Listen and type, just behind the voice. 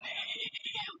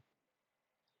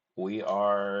We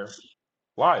are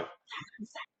live.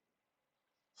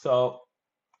 So,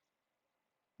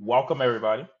 welcome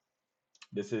everybody.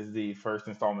 This is the first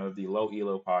installment of the Low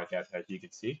Elo podcast, as you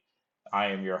can see. I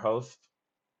am your host,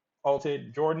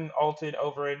 Jordan Alted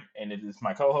Overin, and it is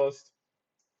my co host.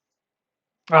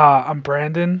 I'm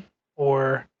Brandon,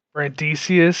 or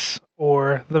Brandisius,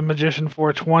 or the Magician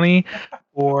 420,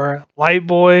 or Light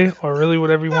Boy, or really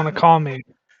whatever you want to call me.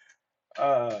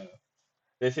 Uh,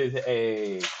 this is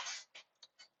a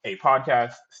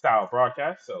podcast style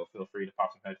broadcast, so feel free to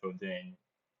pop some headphones in,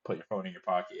 put your phone in your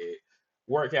pocket,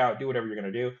 work out, do whatever you're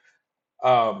going to do.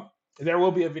 There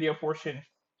will be a video portion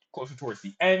closer towards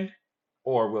the end,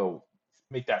 or we'll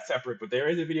make that separate. But there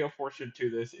is a video portion to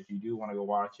this. If you do want to go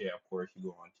watch it, of course, you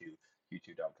go on to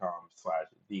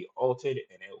youtube.com/thealted,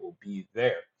 and it will be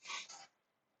there.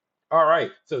 All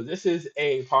right. So this is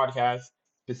a podcast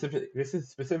specific. This is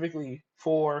specifically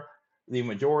for the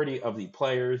majority of the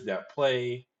players that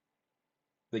play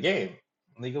the game,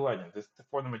 League of Legends. This is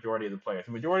for the majority of the players.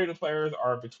 The majority of the players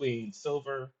are between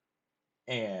silver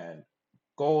and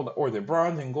gold, or the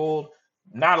bronze and gold.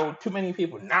 Not too many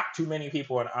people, not too many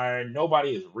people in iron.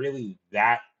 Nobody is really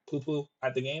that poo poo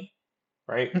at the game,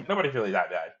 right? Nobody's really that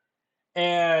bad,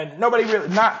 and nobody really,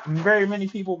 not very many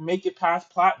people make it past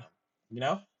platinum. You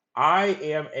know, I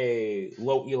am a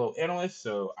low elo analyst,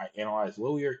 so I analyze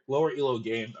lower elo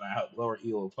games, and I help lower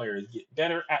elo players get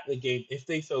better at the game if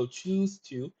they so choose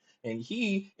to. And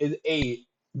he is a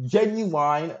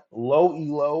genuine low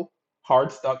elo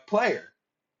hard stuck player.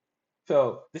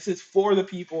 So this is for the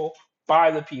people,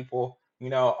 by the people. You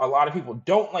know, a lot of people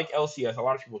don't like LCS. A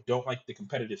lot of people don't like the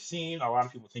competitive scene. A lot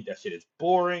of people think that shit is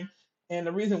boring. And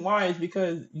the reason why is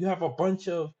because you have a bunch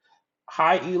of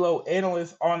high elo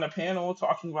analysts on the panel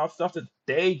talking about stuff that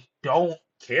they don't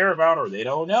care about or they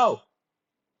don't know.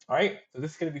 All right. So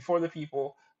this is going to be for the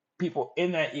people, people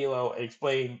in that elo, and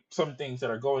explain some things that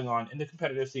are going on in the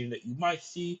competitive scene that you might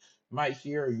see, might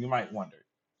hear, or you might wonder.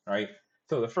 All right.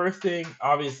 So the first thing,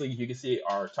 obviously, you can see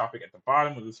our topic at the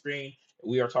bottom of the screen.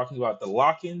 We are talking about the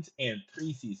lock-ins and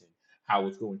preseason, how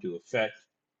it's going to affect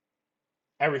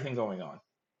everything going on.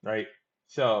 Right.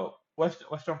 So let's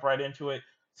jump right into it.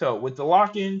 So with the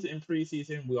lock-ins in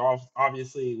preseason, we all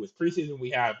obviously with preseason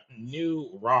we have new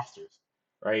rosters,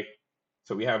 right?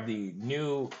 So we have the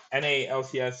new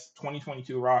NALCS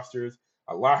 2022 rosters.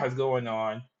 A lot has going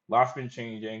on. Lots been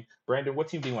changing. Brandon, what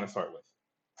team do you want to start with?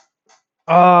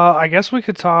 I guess we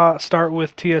could start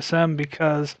with TSM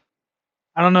because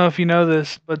I don't know if you know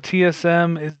this, but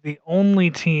TSM is the only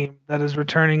team that is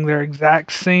returning their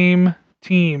exact same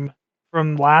team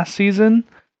from last season.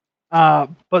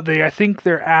 But I think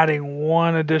they're adding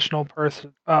one additional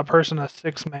person, a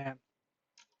 6 man.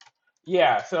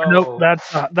 Yeah, Nope,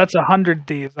 so that's 100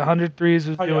 thieves. 100 thieves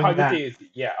is doing 100 that. T is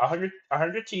yeah,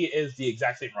 100 T is the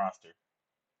exact same roster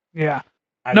Yeah.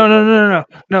 as No, it no, was no, no,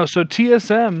 before. no. No, so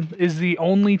TSM is the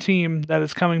only team that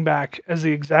is coming back as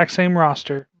the exact same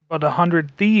roster, but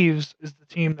 100 Thieves is the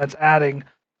team that's adding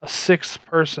a sixth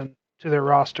person to their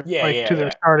roster, Yeah, like yeah, to their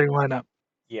yeah. starting lineup.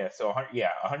 Yeah, so 100,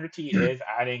 yeah, 100 T is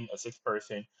adding a sixth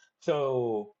person.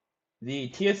 So the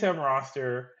TSM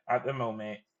roster at the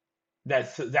moment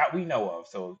that we know of.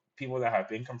 So people that have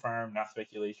been confirmed, not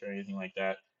speculation or anything like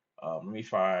that. Let me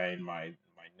find my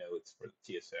notes for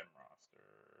the TSM roster.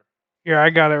 Here, I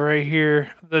got it right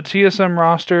here. The TSM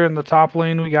roster in the top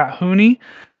lane, we got Huni,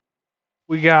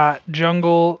 we got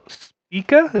Jungle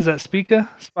Spica. Is that Spica?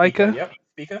 Spica, Spica? yep,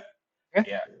 Spica,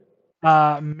 Okay.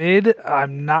 yeah. Mid,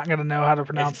 I'm not gonna know how to It's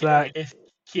pronounce that. it's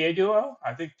Kia Duo.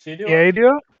 I think Kia Duo.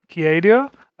 Kiedio?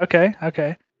 Kiedio? Okay,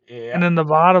 okay. And Yeah, in the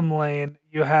bottom lane,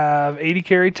 you have 80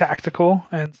 carry tactical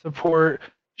and support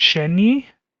Shenyi.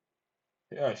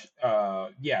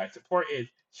 yeah. Support is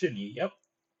Shinny. Yep.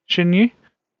 Shenyi.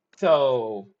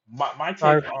 So my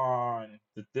Sorry. take on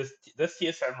this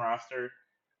TSM roster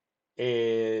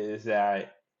is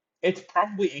that it's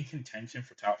probably in contention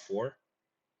for top four.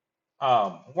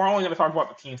 We're only going to talk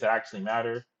about the teams that actually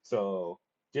matter. So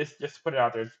just to put it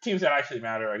out there, the teams that actually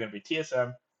matter are going to be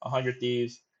TSM, 100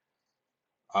 Thieves,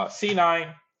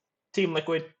 C9, Team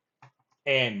Liquid,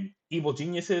 and Evil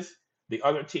Geniuses. The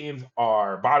other teams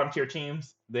are bottom tier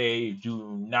teams. They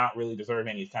do not really deserve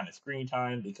any kind of screen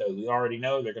time because we already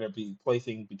know they're going to be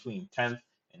placing between 10th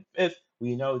and 5th.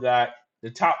 We know that the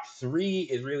top three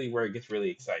is really where it gets really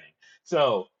exciting.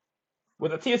 So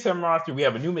with the TSM roster, we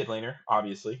have a new mid laner,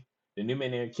 obviously. The new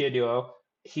mid laner, Kidio.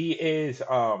 He is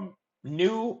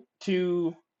new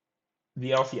to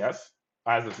the LCS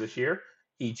as of this year.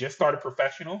 He just started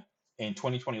professional in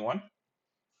 2021.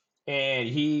 And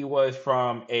he was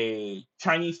from a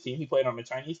Chinese team. He played on a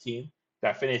Chinese team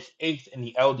that finished eighth in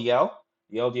the LDL.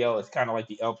 The LDL is kind of like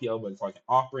the LPL, but it's like an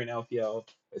off-brand LPL.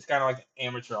 It's kind of like an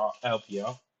amateur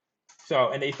LPL.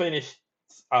 So, and they finished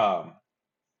um,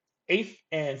 eighth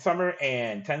in summer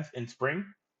and 10th in spring,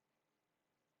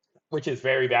 which is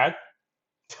very bad.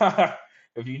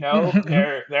 If you know,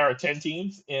 there are 10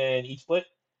 teams in each split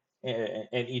in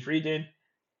each region,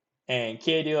 and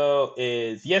KDO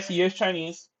is, yes, he is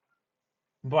Chinese,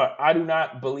 but I do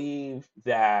not believe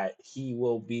that he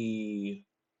will be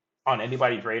on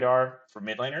anybody's radar for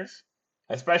mid laners,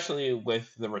 especially with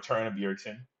the return of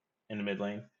Bjergsen in the mid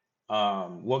lane.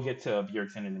 We'll get to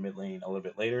Bjergsen in the mid lane a little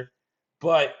bit later,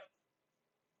 but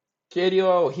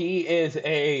KDO, he is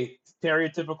a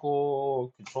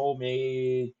stereotypical control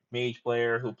mage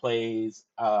player who plays.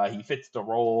 He fits the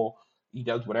role. He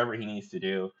does whatever he needs to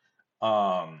do.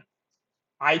 Um,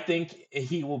 I think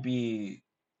he will be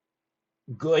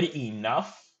good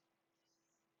enough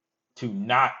to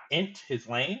not int his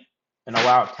lane and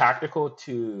allow tactical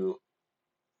to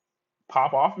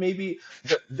pop off. Maybe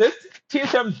this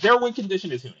TSM, their win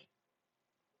condition is Huni.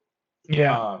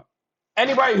 Yeah. Um,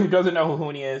 Anybody who doesn't know who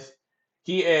Huni is,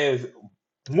 he is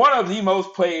one of the most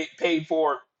paid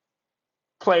for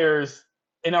players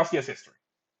in LCS history.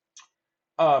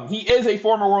 He is a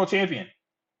former world champion.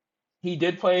 He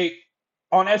did play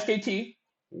on SKT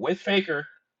with Faker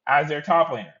as their top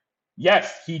laner.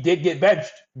 Yes, he did get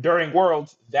benched during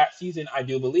Worlds that season, I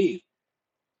do believe.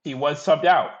 He was subbed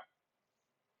out.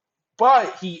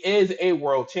 But he is a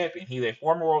world champion. He's a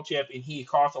former world champion. He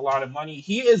costs a lot of money.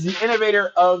 He is the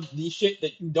innovator of the shit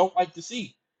that you don't like to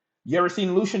see. You ever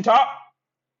seen Lucian top?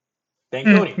 Thank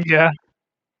Cooney. Yeah.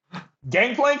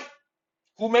 Gangplank,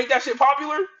 who made that shit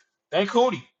popular? Thank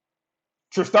Cooney.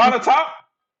 Tristana top?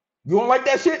 You don't like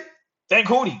that shit? Thank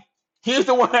Hooney. He's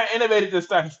the one that innovated this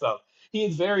type of stuff. He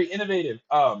is very innovative.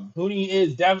 Hooney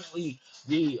is definitely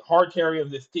the hard carry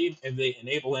of this team. If they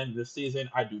enable him this season,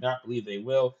 I do not believe they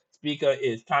will. Spica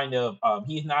is kind of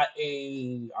he's not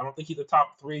a I don't think he's a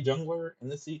top three jungler in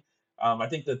this season. I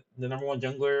think the number one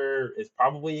jungler is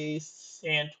probably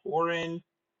Santorin.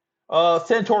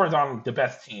 Santorin's on the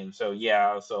best team, so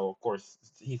yeah, so of course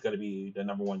he's gonna be the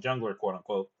number one jungler, quote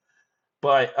unquote.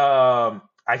 But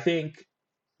I think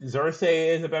Xerxes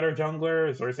is a better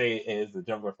jungler. Xerxes is the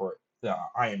jungler for the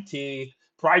IMT.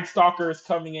 Pride Stalker is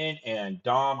coming in, and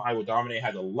Dom, I Will Dominate,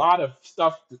 has a lot of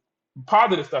stuff,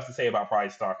 positive stuff to say about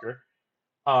Pride Stalker.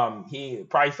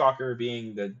 Pride Stalker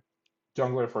being the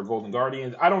jungler for Golden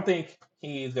Guardians. I don't think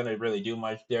he's gonna really do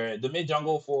much there. The mid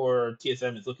jungle for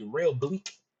TSM is looking real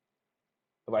bleak,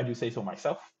 if I do say so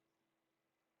myself.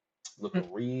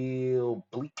 Looking real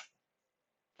bleak.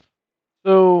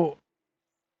 So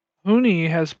Hooney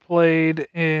has played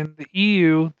in the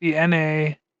EU, the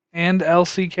NA, and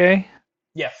LCK.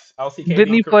 Yes, LCK Didn't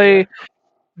being he play? Korea.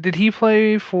 Did he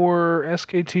play for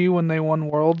SKT when they won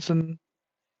Worlds in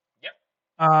Yep.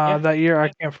 Yeah. that year? I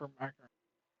can't remember.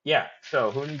 Yeah,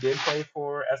 so Hooney did play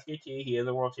for SKT. He is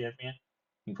a world champion.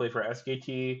 He played for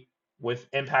SKT with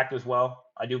Impact as well.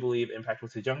 I do believe Impact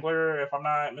was a jungler, if I'm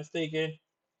not mistaken.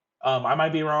 I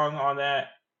might be wrong on that.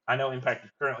 I know Impact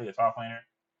is currently a top laner,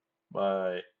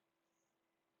 but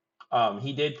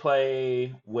he did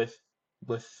play with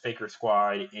Faker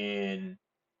Squad in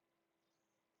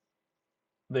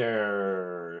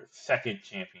their second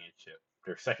championship,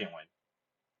 their second win.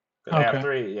 Because they have Okay.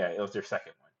 three. Yeah, it was their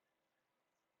second one.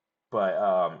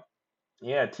 But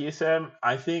yeah, TSM.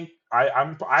 I think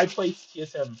I placed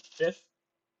TSM fifth.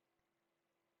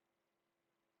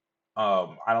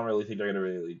 I don't really think they're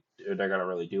gonna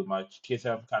really do much.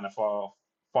 TSM kind of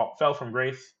fell from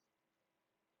grace.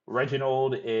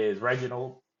 Reginald is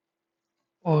Reginald.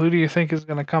 Well, who do you think is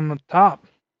going to come top?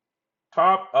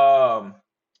 Top.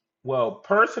 Well,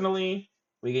 personally,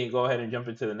 we can go ahead and jump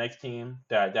into the next team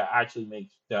that actually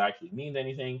means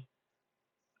anything.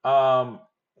 Um,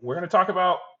 we're gonna talk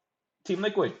about Team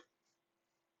Liquid.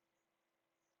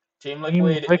 Team Team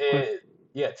Liquid Liquid. is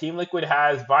Yeah. Team Liquid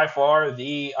has by far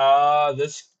the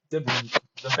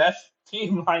best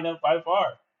team lineup by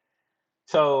far.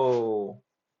 So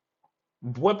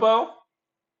Bwipo,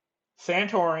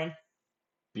 Santorin,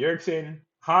 Bjergsen,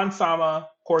 Han Sama,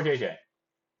 Core JJ. Yeah.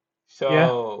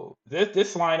 So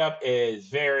this lineup is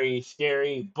very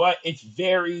scary, but it's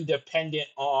very dependent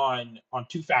on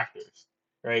two factors,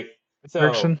 right? So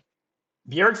Bergson.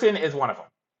 Bjergsen is one of them.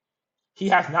 He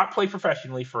has not played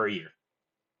professionally for a year.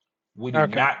 We do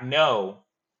Okay. not know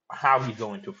how he's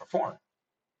going to perform.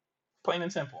 Plain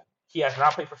and simple. He has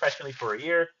not played professionally for a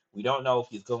year. We don't know if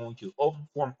he's going to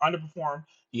overperform, underperform.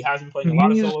 He has been playing a And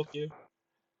lot of solo queue,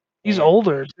 he's and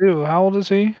older too. How old is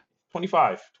he?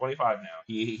 25 now.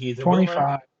 He's a boomer.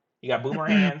 25. He got boomer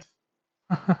hands.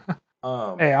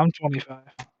 Um, Hey, I'm 25.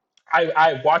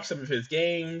 I've watched some of his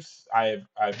games. I've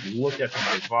looked at some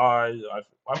of his VODs.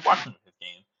 I've watched some of his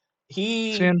games.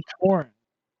 He Santorin.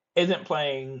 isn't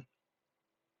playing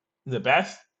the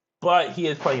best, but he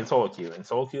is playing solo queue, and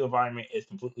solo queue environment is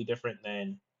completely different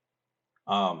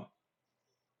um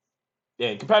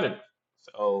than competitive.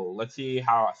 So let's see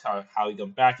how he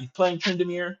comes back. He's playing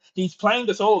Tryndamere. He's playing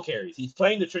the solo carries. He's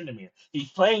playing the Tryndamere. He's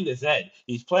playing the Zed.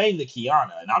 He's playing the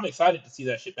Kiana, and I'm excited to see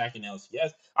that shit back in LCS.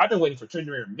 I've been waiting for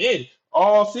Tryndamere mid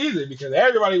all season because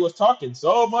everybody was talking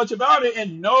so much about it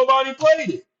and nobody played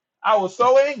it. I was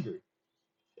so angry.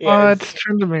 Yeah, What?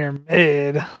 Tryndamere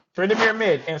mid. Tryndamere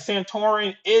mid, and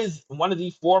Santorin is one of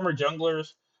the former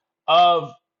junglers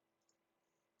of.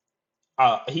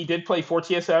 He did play for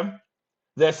TSM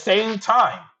the same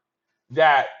time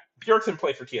that Bjergsen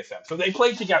played for TSM, so they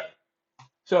played together.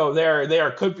 So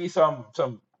there could be some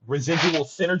residual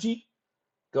synergy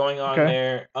going on Okay.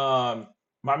 there.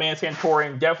 My man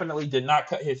Santorin definitely did not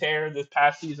cut his hair this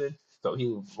past season, so he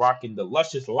was rocking the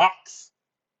luscious locks.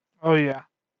 Oh yeah.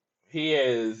 He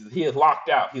is locked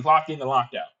out. He's locked in and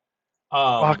locked out.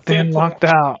 Locked in, Santorin locked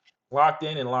out. locked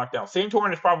in and locked out.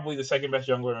 Santorin is probably the second best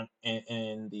jungler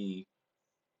in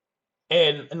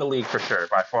the league for sure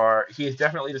by far. He is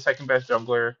definitely the second best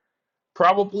jungler,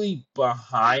 probably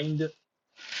behind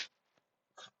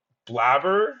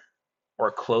Blabber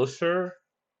or closer,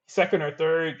 second or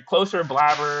third, closer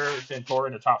Blabber, Santora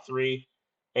in the top three,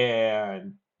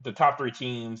 and the top three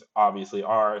teams obviously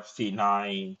are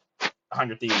C9,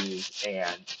 100 Thieves,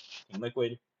 and Team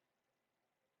Liquid.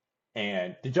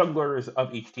 And the jungglers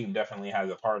of each team definitely has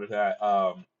a part of that.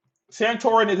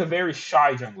 Santorin is a very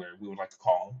shy jungler, we would like to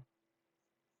call him,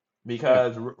 Yeah.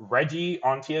 because Reggie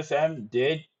on TSM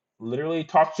did literally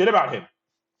talk shit about him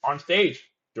on stage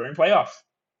during playoffs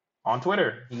on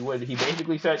Twitter. He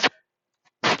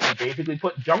basically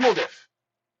put jungle diff.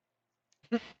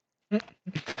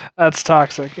 That's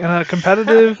toxic. In a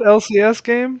competitive LCS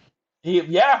game?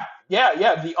 Yeah.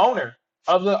 The owner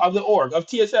of the org of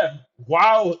TSM,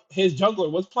 while his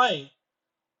jungler was playing,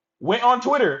 went on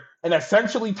Twitter and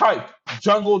essentially typed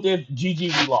 "jungle diff GG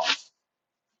we lost."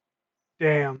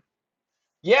 Damn.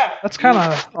 Yeah, That's kind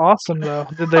of awesome though.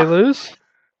 Did they lose?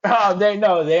 they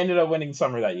ended up winning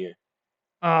summer that year,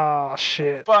 Oh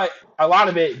shit. but a lot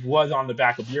of it was on the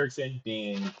back of Bjergsen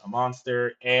being a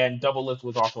monster, and Double Lift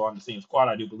was also on the same squad,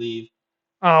 I do believe.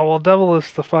 Oh well, Devil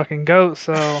is the fucking goat.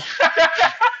 So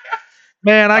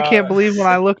man, I can't uh, believe when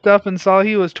I looked up and saw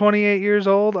he was 28 years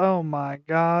old. Oh my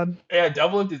god. yeah,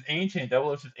 Double Lift is ancient.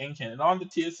 Double Lift is ancient, and on the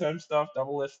TSM stuff,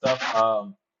 Double Lift stuff.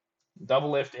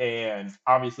 Double Lift, and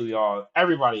obviously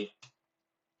everybody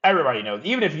knows.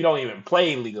 Even if you don't even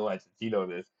play League of Legends, you know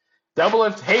this. Double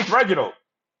Lift hates Reginald.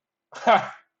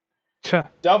 Tch.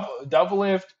 Double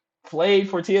Lift played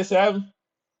for TSM,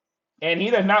 and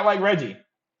he does not like Reggie.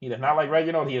 He does not like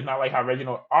Reginald. He does not like how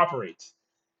Reginald operates.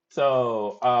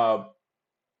 So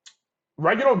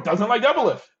Reginald doesn't like Double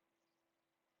Lift.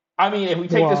 I mean, if we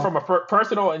take this Wow. from a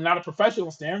personal and not a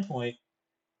professional standpoint,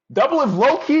 Double Lift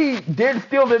low key did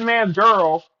steal this man's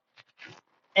girl,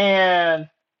 and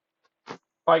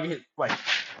like he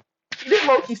did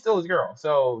low key steal his girl.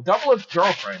 So Double Lift's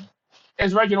girlfriend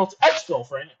is Reginald's ex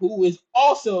girlfriend, who is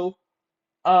also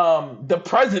the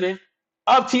president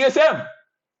of TSM.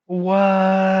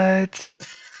 What?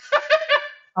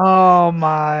 Oh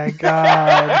my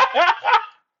god.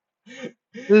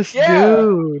 This Yeah,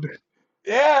 dude.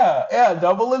 yeah.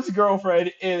 Double Lift's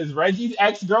girlfriend is Reggie's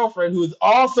ex girlfriend, who is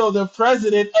also the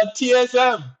president of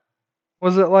TSM.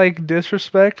 Was it like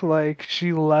disrespect? Like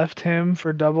she left him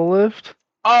for double lift?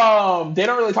 They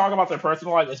don't really talk about their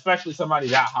personal life, especially somebody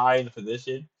that high in the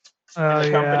position in Oh the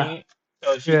yeah. company.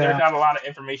 So there's Yeah. not a lot of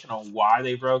information on why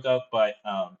they broke up, but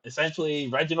essentially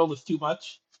Reginald is too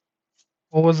much.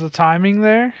 What was the timing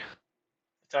there?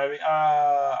 So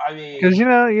I Because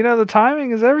mean, the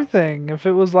timing is everything. If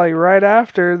it was like right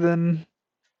after, then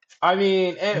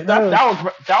who that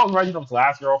knows? that was Reginald's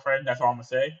last girlfriend. That's all I'm gonna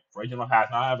say. Reginald has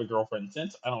not had a girlfriend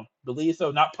since. I don't believe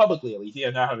so. Not publicly, at least. He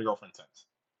has not had a girlfriend since.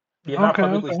 He has not Okay,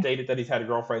 publicly okay. stated that he's had a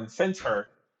girlfriend since her.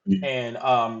 And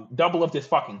Double Lift is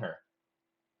fucking her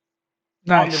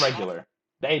on the Nice. regular.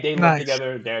 They live Nice.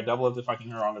 together. They're Double Lift is fucking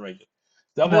her on the regular.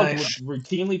 Double Lift would Nice.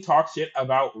 routinely talk shit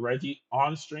about Reggie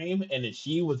on stream, and then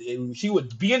she would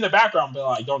be in the background, being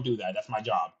like, "Don't do that. That's my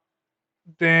job."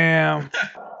 Damn.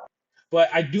 But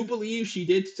I do believe she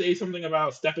did say something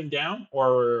about stepping down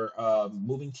or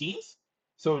moving teams.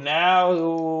 So Ooh.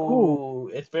 now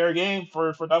it's fair game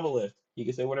for Double Lift. He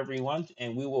can say whatever he wants,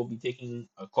 and we will be taking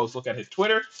a close look at his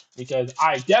Twitter because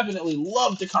I definitely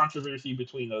love the controversy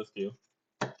between those two.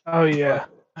 Oh yeah.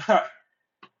 But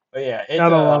But yeah, it's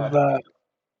Gotta love that.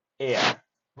 yeah.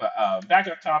 But back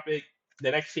on topic,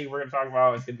 the next team we're gonna talk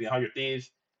about is gonna be 100 Thieves.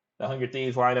 The 100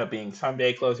 Thieves lineup being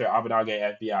Someday Closer,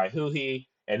 Abadage, FBI, Huhi,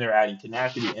 and they're adding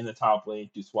Tenacity in the top lane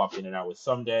to swap in and out with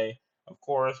Someday. Of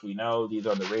course, we know these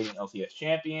are the reigning LCS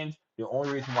champions. The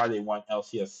only reason why they want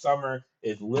LCS Summer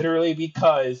is literally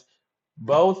because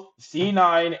both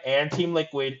C9 and Team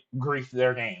Liquid griefed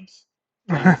their games.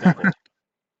 Plain and simple.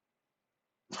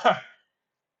 C9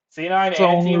 That's the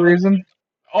and only Team Liquid, reason.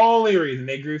 only reason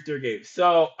they griefed their games.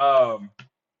 So,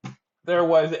 there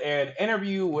was an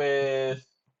interview with,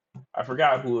 I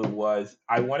forgot who it was.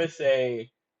 I want to say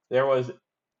there was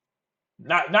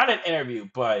not an interview,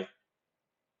 but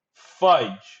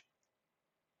Fudge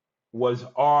was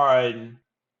on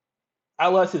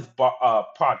LS's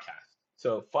podcast.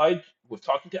 So Fudge was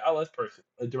talking to LS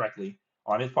directly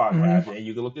on his Hmm. podcast, and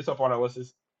you can look this up on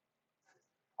LS's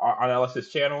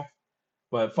channel.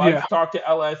 But Yeah. Fudge talked to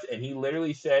LS, and he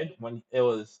literally said when it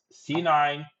was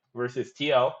C9 versus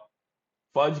TL,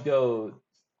 Fudge goes,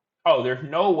 "Oh, there's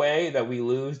no way that we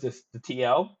lose the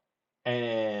TL,"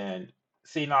 and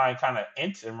C9 kind of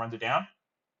ints and runs it down,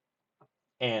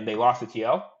 and they lost the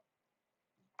TL.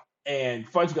 And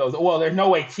Fudge goes, "Well, there's no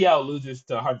way TL loses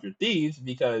to 100 Thieves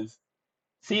because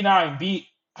C9 beat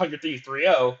 100 Thieves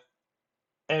 3-0,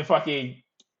 and fucking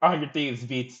 100 Thieves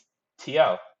beats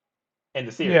TL in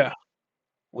the Yeah. series."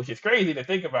 Which is crazy to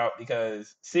think about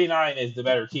because C9 is the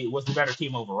better team, was the better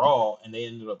team overall, and they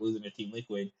ended up losing to Team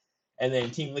Liquid, and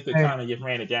then Team Liquid Hey, kind of just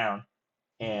ran it down.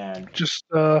 And just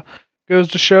goes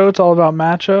to show it's all about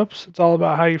matchups. It's all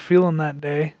about how you're feeling that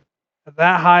day. At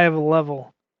that high of a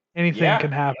level, anything yeah,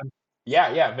 can happen.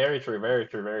 yeah, very true, very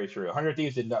true, very true. 100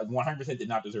 Thieves did not, 100% did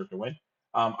not deserve to win.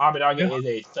 Abadaga Yeah. is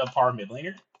a subpar mid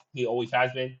laner. He always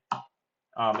has been.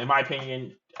 In my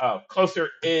opinion, Closer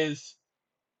is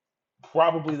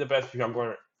probably the best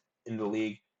jungler in the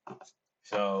league.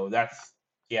 So that's,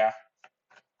 yeah.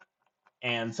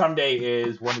 And Someday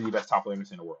is one of the best top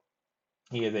laners in the world.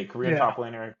 He is a Korean Yeah. top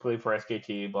laner, played for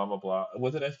SKT, blah blah blah.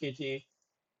 Was it SKT?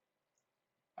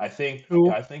 I think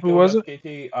Who I think it who was was it?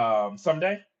 SKT.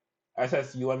 Someday, Uh,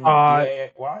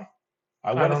 SSUMDAY. I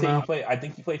I want to don't say know. he played. I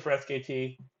think he played for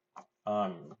SKT.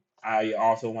 I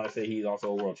also want to say he's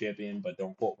also a world champion, but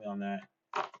don't quote me on that.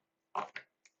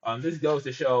 This goes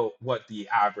to show what the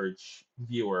average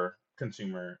viewer,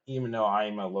 consumer, even though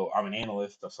I'm an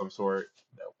analyst of some sort,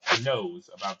 knows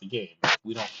about the game.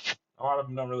 We don't. A lot of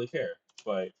them don't really care,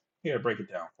 but here to break it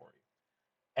down for you.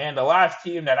 And the last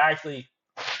team that actually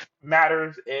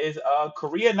matters is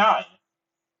Korea 9.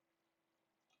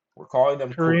 We're calling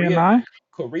them Korean Eye?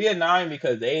 Korea 9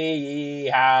 because they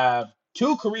have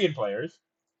two Korean players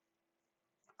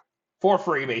for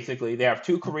free, basically. They have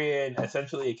two Korean,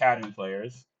 essentially academy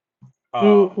players.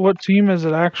 Who? Um, What team is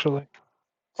it actually?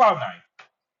 Cloud9.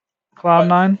 But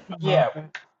Cloud9? yeah, Okay.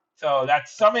 so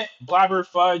that's Summit, Blabber,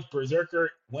 Fudge,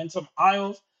 Berserker, Winsome,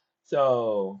 Isles.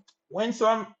 So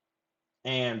Winsome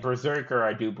and Berserker,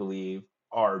 I do believe,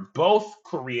 are both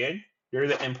Korean. They're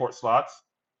the import slots.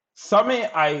 Summit,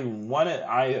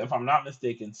 if I'm not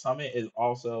mistaken, Summit is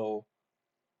also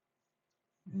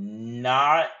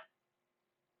not.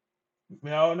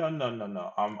 No.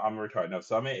 I'm retarded. No,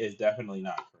 Summit is definitely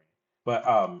not Korean.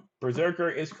 But Berserker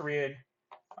is Korean.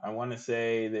 I want to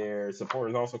say their support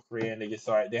is also Korean.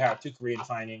 They have two Korean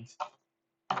signings.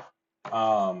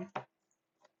 Um,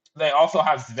 they also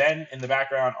have Sven in the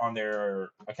background on their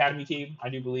academy team, I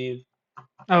do believe, in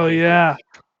Oh case yeah.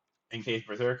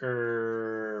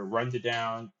 Berserker runs it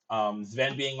down.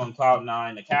 Sven being on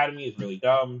Cloud9 Academy is really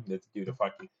dumb. That's due to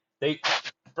fucking they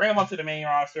bring him up to the main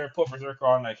roster, put Berserker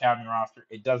on the Academy roster.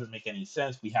 It doesn't make any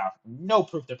sense. We have no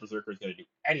proof that Berserker is going to do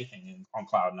anything on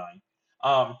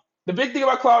Cloud9. The big thing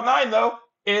about Cloud9 though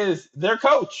is their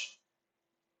coach,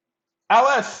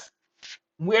 LS.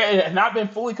 Where it has not been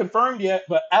fully confirmed yet,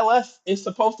 but LS is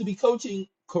supposed to be coaching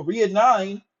Korea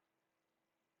 9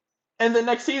 in the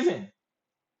next season.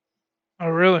 Oh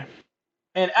really?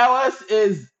 And LS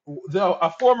is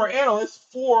a former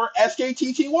analyst for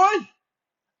SKTT1.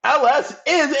 LS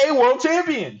is a world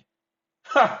champion.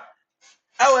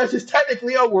 LS is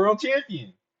technically a world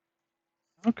champion.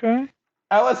 Okay.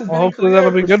 LS has Well, been in hopefully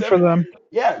that'll Korea be for good for 7 years. them.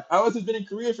 Yeah, LS has been in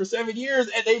Korea for 7 years,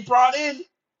 and they brought in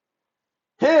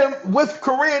him with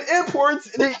Korean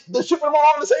imports. And they're shipping them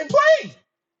all on the same plane.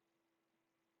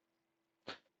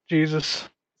 Jesus.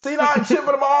 C9 shipping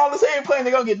them all on the same plane.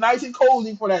 They're gonna get nice and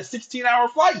cozy for that 16-hour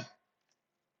flight.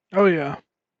 Oh yeah.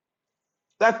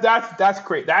 That's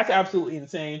great. That's absolutely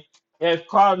insane. If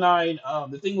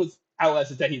Cloud9, the thing with LS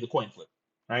is that he's a coin flip,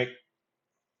 right?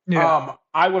 Yeah.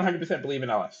 I 100% believe in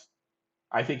LS.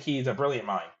 I think he's a brilliant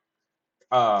mind.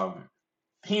 Um,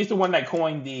 he's the one that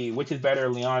coined the which is better,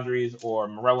 Leandri's or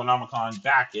Morello Namicon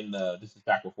back in the this is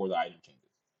back before the item changes,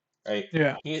 right?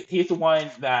 Yeah. He's the one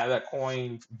that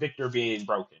coined Victor being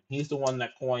broken. He's the one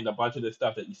that coined a bunch of the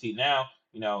stuff that you see now.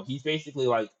 He's basically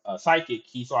like a psychic.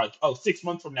 He's like, oh, 6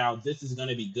 months from now, this is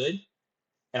gonna be good,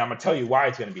 and I'm gonna tell you why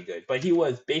it's gonna be good. But he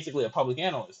was basically a public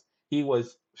analyst. He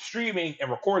was streaming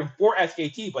and recording for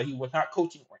SKT, but he was not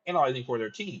coaching or analyzing for their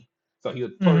team. So he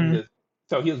was putting Mhm. this.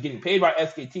 So he was getting paid by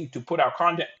SKT to put out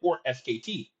content for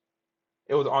SKT.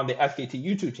 It was on the SKT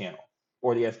YouTube channel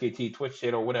or the SKT Twitch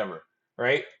channel, whatever,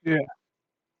 right? Yeah.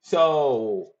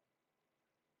 So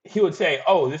he would say,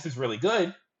 "Oh, this is really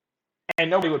good," and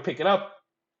nobody would pick it up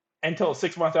until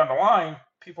 6 months down the line.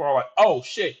 People are like, "Oh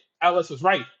shit, Alice was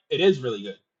right. It is really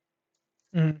good."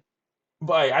 Mhm.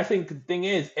 But I think the thing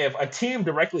is, if a team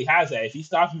directly has that, if he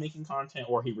stops making content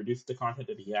or he reduces the content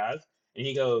that he has, and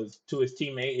he goes to his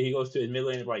teammate, he goes to his mid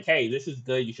lane like, "Hey, this is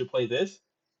good. You should play this,"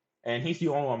 and he's the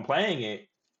only one playing it,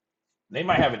 they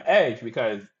might have an edge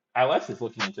because LS is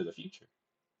looking into the future.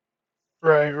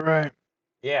 Right. Right.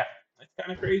 Yeah, it's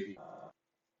kind of crazy.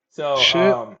 So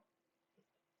Shit.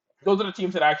 those are the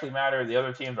teams that actually matter. The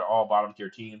other teams are all bottom tier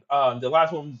teams. The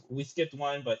last one we skipped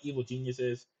one, but Evil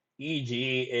Geniuses.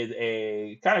 EG is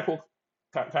a kind of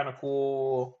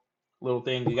cool little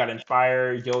thing. You got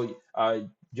inspired Joyo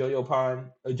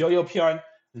Pion,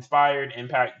 inspired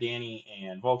Impact, Danny,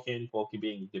 and Vulcan. Vulcan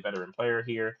being the veteran player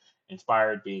here.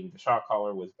 Inspired being the shot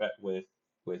caller with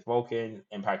Vulcan.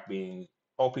 Impact being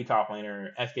OP top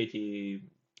laner. SKT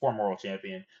former world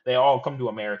champion. They all come to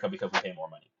America because we pay more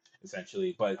money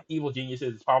essentially. But Evil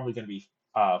Geniuses is probably going to be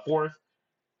fourth.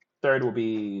 Third will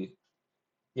be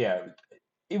yeah,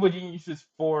 Evil Geniuses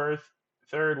fourth.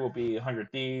 Third will be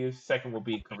 100 Thieves. Second will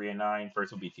be Korea 9.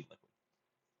 First will be Team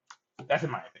Liquid. That's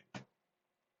in my opinion.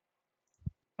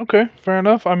 Okay. Fair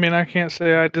enough. I mean, I can't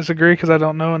say I disagree because I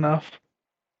don't know enough.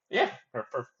 Yeah,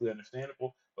 perfectly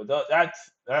understandable. But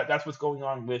that's what's going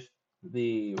on with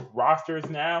the rosters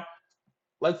now.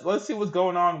 Let's see what's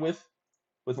going on with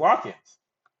lock-ins.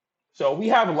 So we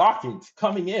have lock-ins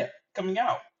coming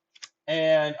out,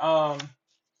 and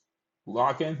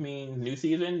lock-ins mean new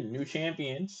season, new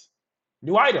champions,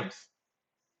 new items.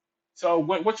 So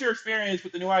what's your experience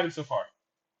with the new items so far?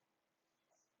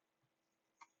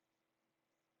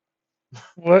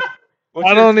 What? What's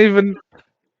I your don't even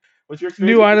what's your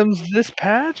experience new with the items this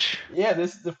patch. yeah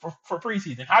this is the for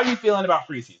preseason? How are you feeling about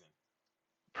preseason?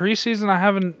 Preseason, I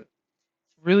haven't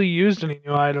really used any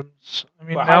new items. I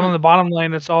mean, But how down do in you, the bottom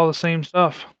lane, it's all the same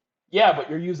stuff. yeah, but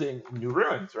you're using new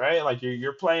ruins, right? Like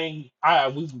you're playing.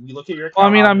 We look at your Well, I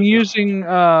account mean, I'm obviously. using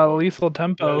Oh, lethal the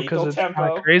tempo because lethal it's kind of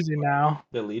tempo, crazy now.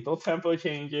 the lethal tempo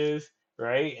changes,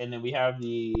 right? And then we have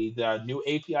the new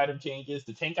AP item changes,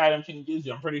 the tank item changes.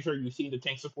 I'm pretty sure you've seen the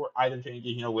tank support item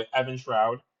changes. With Evan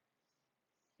Shroud.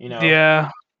 You know,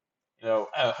 Yeah.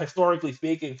 historically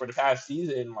speaking, for the past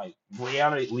season, like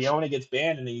Leona gets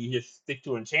banned, and then you just stick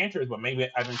to enchanters. But maybe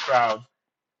Evan Shroud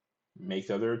makes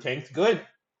other tanks good.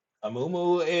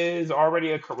 Amumu is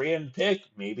already a Korean pick.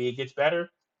 Maybe it gets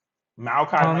better. I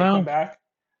Maokai don't might come know. back.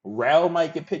 Rel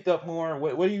might get picked up more.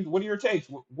 What are your takes?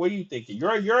 What are you thinking?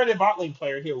 You're a bot lane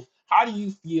player here. How do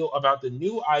you feel about the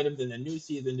new items in the new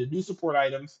season, the new support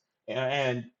items,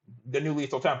 and the new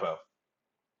lethal tempo?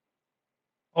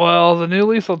 Well, the new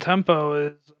lethal tempo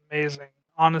is amazing.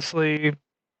 Honestly,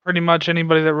 pretty much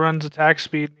anybody that runs attack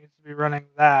speed needs to be running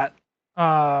that.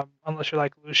 Unless you're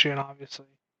like Lucian, obviously.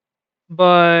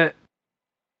 But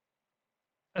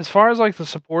as far as like the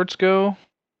supports go,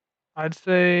 I'd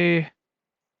say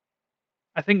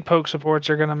I think poke supports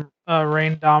are gonna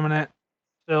reign dominant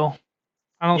still.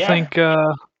 I don't Yeah, think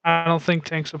I don't think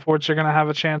tank supports are gonna have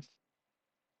a chance.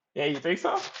 yeah, you think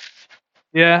so?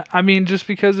 Yeah, I mean, just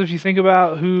because if you think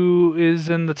about who is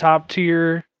in the top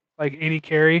tier, like 80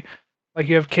 carry, like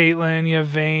you have Caitlyn, you have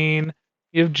Vayne,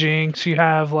 you have Jinx, you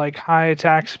have like high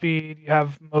attack speed, you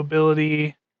have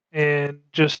mobility, and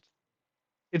just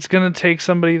it's gonna take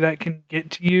somebody that can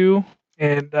get to you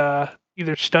and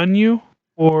either stun you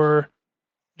or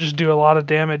just do a lot of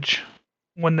damage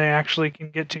when they actually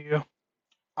can get to you.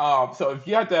 So if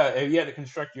you had to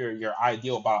construct your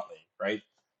ideal bot lane, right?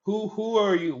 Who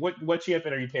are you? What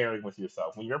champion are you pairing with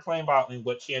yourself when you're playing bot lane?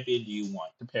 What champion do you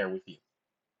want to pair with you?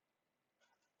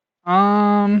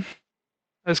 Um,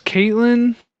 as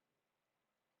Caitlyn,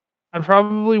 I'd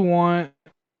probably want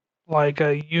like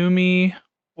a Yumi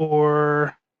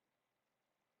or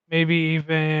maybe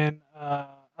even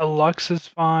a Lux is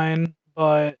fine,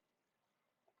 but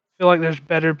I feel like there's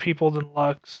better people than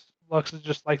Lux. Lux is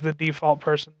just like the default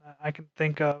person that I can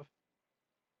think of.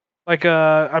 Like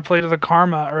I played with a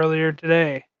Karma earlier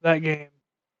today. That game.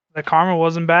 The karma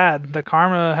wasn't bad. The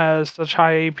karma has such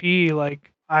high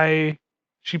AP.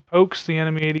 She pokes the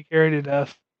enemy AD carry to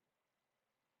death,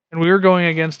 and we were going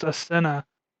against a Senna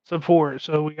support,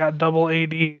 so we got double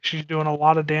AD. She's doing a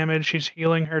lot of damage. She's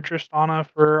healing her Tristana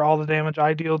for all the damage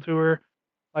I deal to her.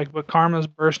 But karma's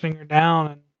bursting her down,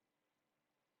 and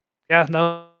yeah,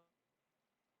 no.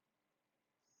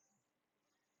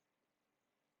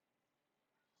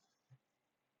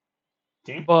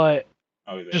 Team? But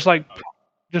Oh, he's there. just like,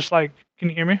 just like, can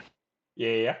you hear me? Yeah,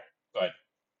 yeah, yeah. Go ahead.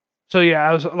 So yeah,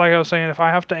 I was saying, if I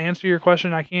have to answer your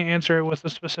question, I can't answer it with a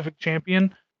specific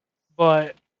champion,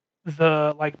 but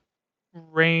the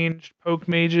ranged poke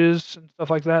mages and stuff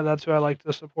like that. That's who I like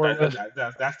to support with.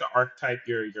 That's the archetype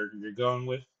you're going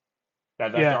with.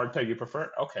 That's the Yeah, archetype you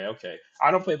prefer. Okay, okay.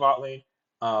 I don't play bot lane.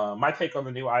 My take on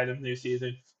the new items new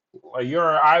season.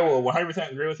 I will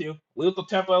 100% agree with you. Lethal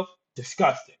tempo,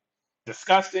 disgusting,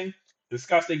 disgusting,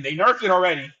 disgusting. They nerfed it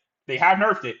already. They have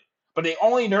nerfed it, but they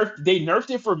nerfed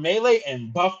it for melee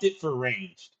and buffed it for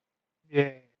ranged.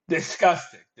 yeah.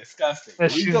 Disgusting, disgusting.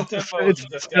 That Lethal tempo is it's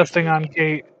disgusting disgusting. on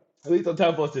Kate. Lethal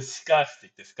tempo is disgusting,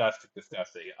 disgusting,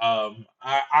 disgusting.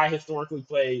 I historically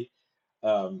play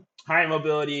high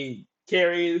mobility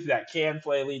carries that can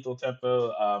play lethal tempo.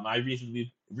 I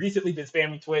recently been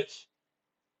spamming Twitch.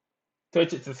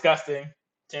 Twitch is disgusting.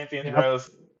 Champions Yeah, gross.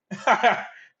 invis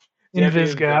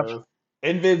Champions gap. gross.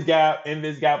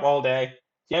 Invis gap all day.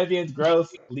 Champions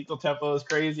gross. Lethal tempo is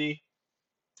crazy.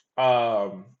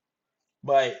 Um,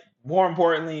 but more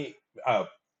importantly,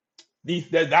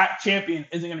 that champion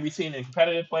isn't going to be seen in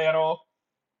competitive play at all.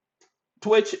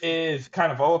 Twitch is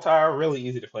kind of volatile, really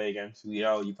easy to play against.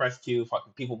 You press Q,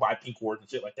 fucking people buy pink wards and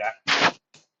shit like that.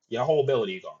 Your whole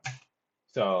ability is gone.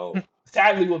 So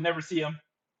sadly, we'll never see him.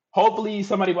 Hopefully,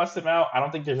 somebody busts him out. I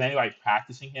don't think there's anybody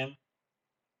practicing him.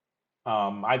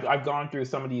 I've gone through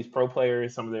some of these pro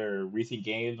players, some of their recent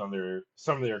games on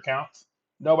some of their accounts.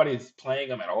 Nobody's playing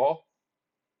them at all.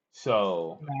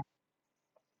 So,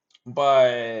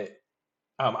 but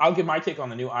I'll give my take on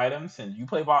the new items. And you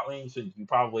play bot lane, so you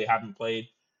probably haven't played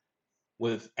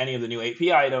with any of the new AP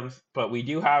items. But we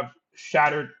do have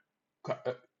Shattered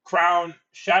Crown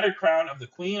of the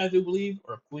Queen, I do believe,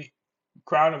 or Queen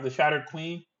Crown of the Shattered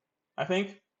Queen, I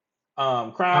think.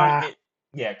 Crown,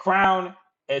 Ah, Crown.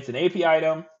 It's an AP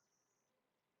item.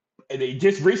 They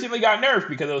just recently got nerfed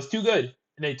because it was too good,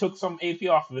 and they took some AP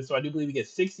off of it. So I do believe we get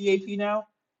 60 AP now.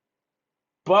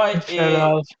 But instead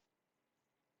of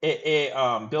it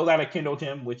built out a Kindle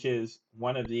Gem, which is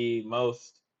one of the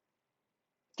most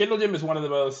Kindle Gem is one of the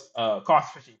most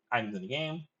cost efficient items in the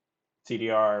game.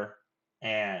 CDR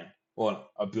and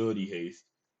ability haste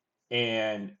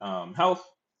and health,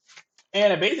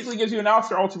 and it basically gives you an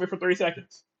Alistair ultimate for 30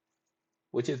 seconds,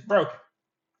 which is broken,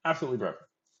 absolutely broken.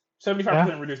 yeah,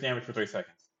 75% reduced damage for 3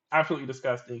 seconds. Absolutely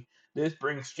disgusting. This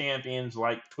brings champions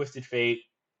like Twisted Fate.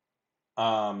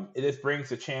 This brings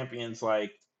the champions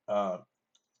like uh,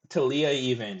 Talia,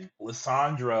 even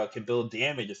Lissandra can build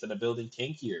damage instead of building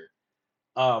tankier.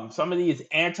 Some of these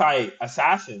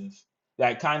anti-assassins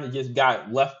that kind of just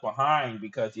got left behind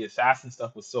because the assassin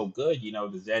stuff was so good. The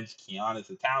Zeds, Kianas,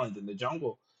 the Talons in the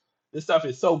jungle. This stuff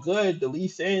is so good. The Lee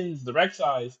Sins, the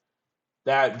Rek'Sais,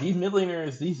 that these mid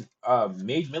laners, these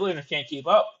mage mid laners can't keep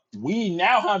up. We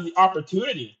now have the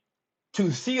opportunity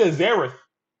to see a Xerath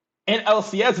in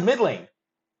LCS mid lane.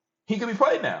 He can be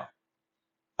played now.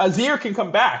 Azir can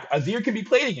come back. Azir can be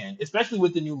played again, especially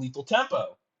with the new lethal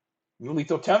tempo. New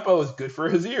lethal tempo is good for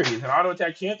Azir. He's an auto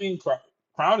attack champion.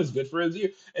 Crown is good for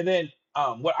Azir. And then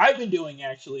what I've been doing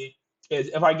actually is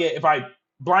if I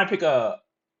blind pick a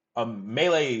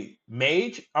melee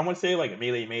mage, I want to say like a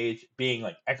melee mage being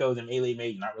like Echo's a melee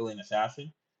mage, not really an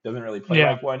assassin, doesn't really play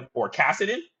yeah, like one, or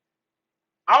Cassidon,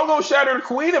 I'll go Shattered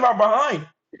Queen if I'm behind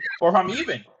or if I'm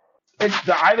even.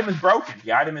 The item is broken.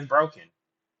 The item is broken.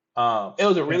 It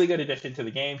was a yeah. really good addition to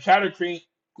the game. Shattered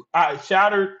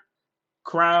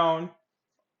Crown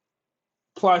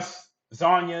plus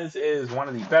Zonya's is one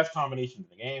of the best combinations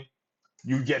in the game.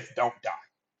 You just don't die.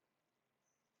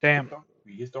 Damn.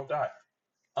 You just don't die.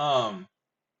 Um,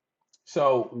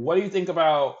 so what do you think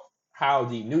about how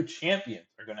the new champions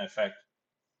are going to affect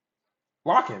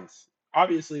lock-ins?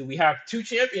 Obviously, we have two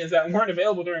champions that weren't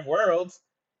available during Worlds,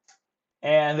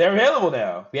 and they're available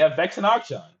now. We have Vex and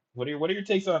Akshan. What are your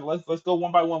takes on? Let's go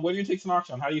one by one. What are your takes on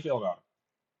Akshan? How do you feel about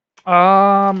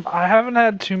I haven't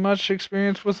had too much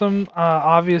experience with him.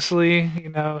 Obviously, he's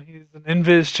an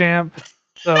invis champ,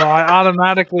 so I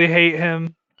automatically hate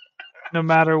him no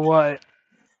matter what.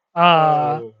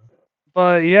 him?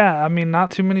 But yeah, I mean,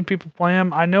 not too many people play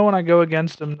him. I know when I go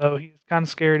against him though, he's kind of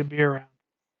scary to be around.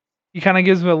 he kind of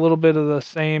gives me a little bit of the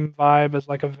same vibe as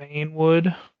like a Vayne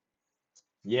would.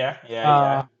 Yeah, yeah,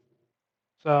 yeah, Uh,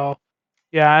 so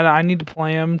yeah, I need to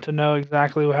play him to know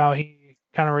exactly how he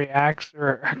kind of reacts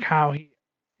or how he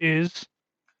is.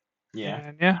 yeah.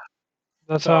 And yeah,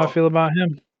 that's how I So feel about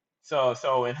him.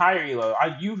 so in higher elo,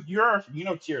 you're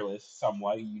tier list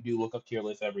somewhat. You do look up tier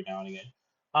lists every now and again.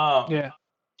 Um, Yeah.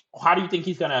 how do you think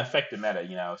he's going to affect the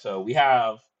meta? So we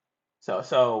have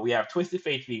Twisted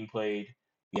Fates being played.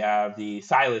 We have the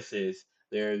Siluses.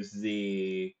 There's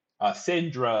the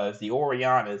Syndras, the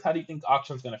Orianas. How do you think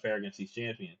Auction's going to fare against these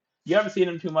champions? You haven't seen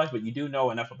him too much, but you do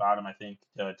know enough about him, I think,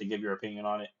 to give your opinion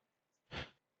on it.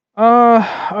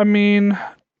 I mean,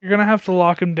 you're gonna have to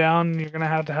lock him down. And you're gonna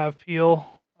have to have Peel.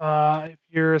 If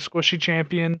you're a squishy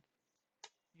champion,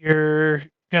 you're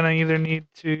gonna either need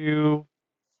to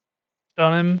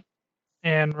stun him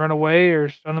and run away, or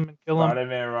stun him and kill him. Run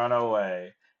him and run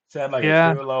away. Sound like a Yeah,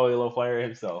 true low elo player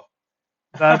himself.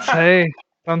 that's hey.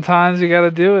 Sometimes you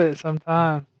gotta do it.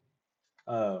 Sometimes,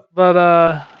 uh, but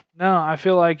no, I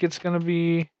feel like it's gonna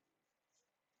be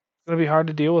hard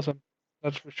to deal with him.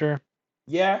 That's for sure.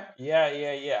 yeah, yeah,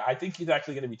 yeah, yeah. I think he's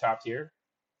actually going to be top tier.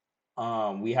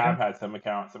 We Yeah, have had some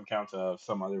accounts of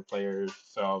some other players,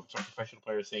 so some professional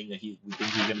players saying that we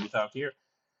think he's going to be top tier.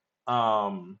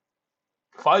 Um,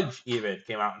 Fudge even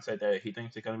came out and said that he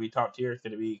thinks it's going to be top tier. It's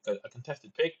going to be a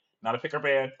contested pick, not a picker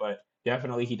band, but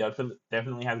definitely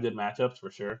definitely has good matchups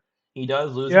for sure. He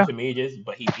does lose yeah. into mages,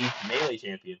 but he beats melee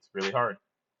champions really hard,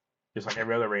 just like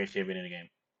every other range champion in the game.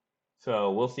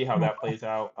 So we'll see how that plays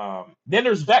out. Then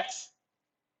there's Vex.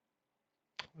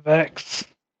 Vex.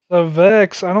 So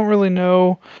Vex, I don't really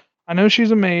know. I know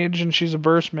she's a mage and she's a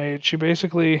burst mage. She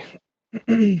basically,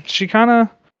 she kind of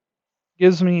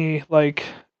gives me like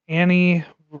Annie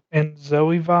and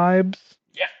Zoe vibes.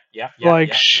 Yeah, yeah, yeah, Like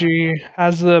yeah, yeah. she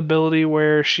has the ability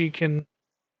where she can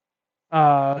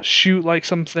shoot like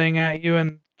something at you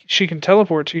and she can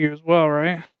teleport to you as well,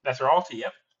 right? That's her ulti.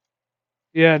 Yep.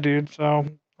 Yeah, dude. So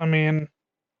I mean,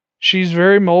 she's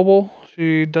very mobile.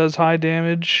 She does high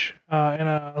damage in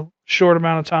a short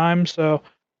amount of time, so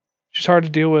she's hard to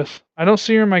deal with. I don't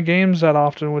see her in my games that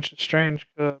often, which is strange,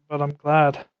 but I'm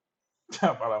glad.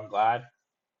 But I'm glad.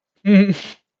 Yeah,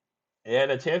 Yeah,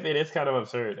 the champion is kind of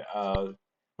absurd.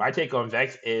 My take on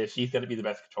Vex is she's going to be the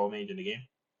best control mage in the game.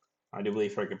 I do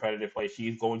believe for a competitive play,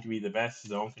 she's going to be the best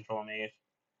zone control mage.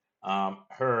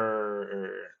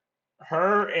 Her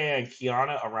and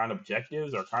Kiana around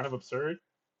objectives are kind of absurd.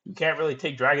 You can't really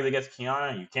take dragons against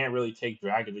Kiana. You can't really take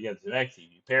dragons against Vex. If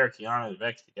you pair Kiana and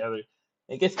Vex together,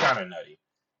 it gets kind of nutty.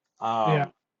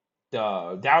 Um,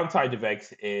 the downside to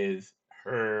Vex is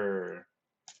her.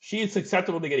 She is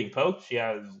susceptible to getting poked. She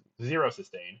has zero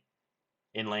sustain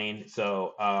in lane.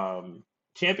 So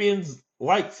champions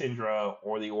like Syndra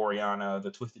or the Oriana,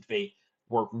 the Twisted Fate,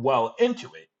 work well into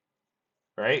it,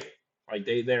 right? Like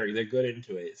they're good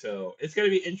into it. So it's gonna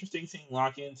be interesting seeing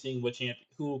lock in, seeing what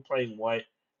who playing what.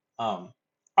 Um,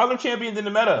 Other champions in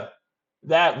the meta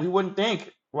that we wouldn't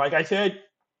think. Like I said,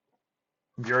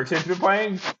 Jurgen's been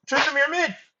playing Tryndamere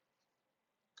mid.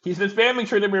 He's been spamming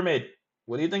Tryndamere mid.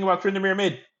 What do you think about Tryndamere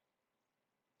mid?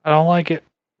 I don't like it.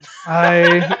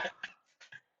 I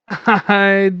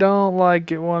I don't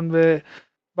like it one bit.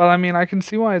 But I mean, I can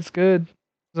see why it's good.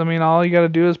 'Cause, I mean, all you got to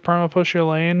do is perma push your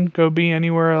lane, go be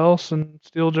anywhere else, and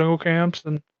steal jungle camps.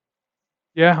 And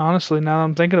yeah, honestly, now that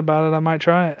I'm thinking about it, I might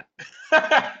try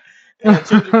Yeah, it.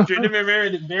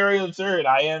 Tryndamere is very absurd.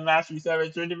 I am Mastery 7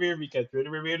 Tryndamere because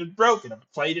Tryndamere is broken.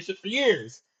 I've played this shit for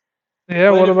years. Yeah,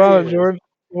 Played what it for about it, years. Jordan?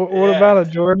 What Yeah. about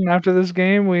it, Jordan? After this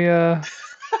game, we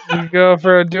go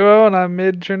for a duo, and I'm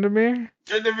mid Tryndamere.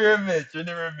 Tryndamere mid.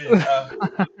 Tryndamere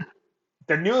mid.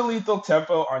 The new lethal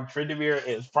tempo on Tryndamere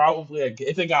is probably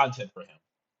it's a godsend for him.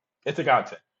 It's a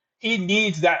godsend. He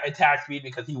needs that attack speed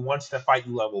because he wants to fight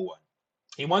you level one.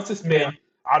 He wants to Yeah, spin,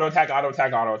 auto attack, auto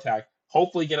attack, auto attack,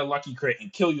 hopefully get a lucky crit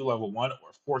and kill you level one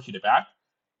or force you to back.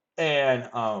 And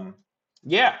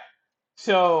yeah.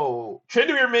 So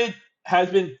Tryndamere mid has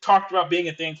been talked about being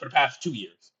a thing for the past 2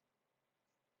 years.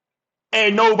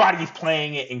 And nobody's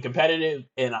playing it in competitive.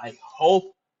 And I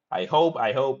hope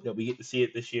that we get to see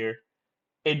it this year.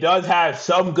 It does have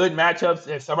some good matchups.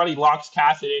 If somebody locks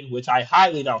Kassadin, which I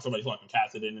highly doubt somebody's locking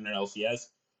Kassadin in an LCS,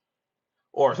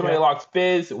 or somebody yeah, locks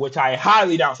Fizz, which I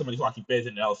highly doubt somebody's locking Fizz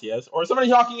in an LCS, or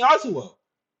somebody's locking Yasuo.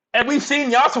 And we've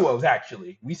seen Yasuo's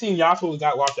actually. We've seen Yasuo's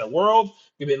got locked at Worlds.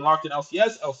 We've been locked in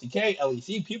LCS, LCK,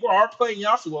 LEC. People are playing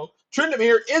Yasuo.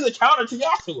 Tryndamere is a counter to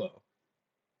Yasuo.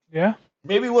 yeah.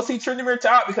 Maybe we'll see Tryndamere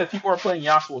top because people are playing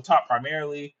Yasuo top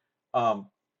primarily. Um,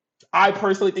 I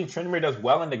personally think Tryndamere does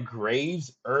well in the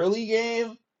Graves early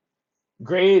game,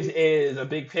 Graves is a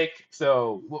big pick,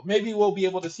 so maybe we'll be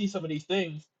able to see some of these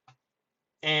things,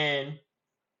 and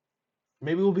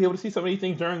maybe we'll be able to see some of these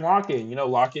things during lock-in.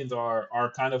 Lock-ins are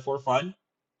kind of for fun.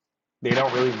 They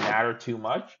don't really matter too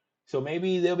much, so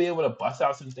maybe they'll be able to bust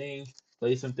out some things,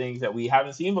 play some things that we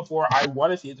haven't seen before. I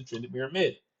want to see the Tryndamere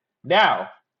mid. Now,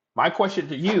 my question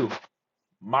to you,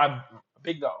 my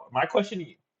big dog, my question to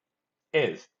you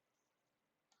is,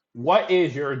 what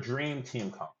is your dream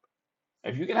team comp?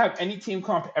 If you can have any team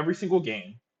comp every single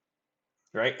game,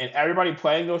 right? And everybody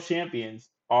playing those champions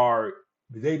are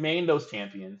they main those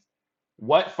champions.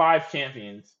 What five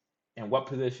champions and what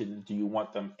positions do you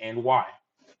want them and why?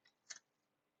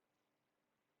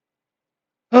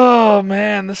 Oh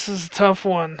man, this is a tough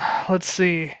one. Let's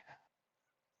see.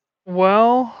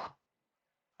 Well,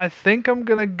 I think I'm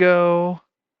gonna go.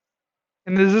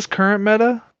 And is this current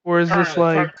meta or is this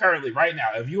like Currently, right now,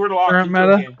 if you were to log current into a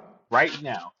meta? game right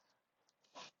now,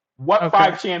 what Okay.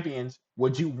 five champions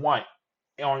would you want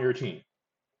on your team?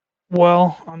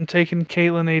 Well, I'm taking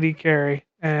Caitlyn AD carry,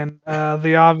 and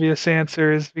the obvious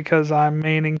answer is because I'm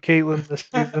maining Caitlyn this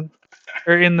yeah, season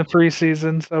or in the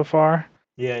preseason so far.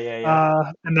 yeah,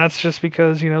 yeah, And that's just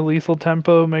because lethal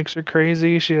tempo makes her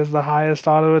crazy. She has the highest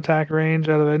auto attack range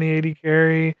out of any AD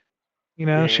carry.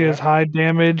 yeah, She has yeah. high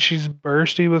damage. She's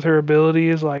bursty with her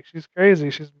abilities. Like she's crazy.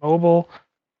 She's mobile.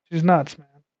 She's nuts, man.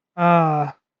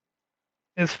 Uh,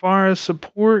 as far as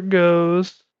support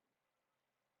goes,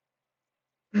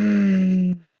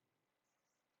 I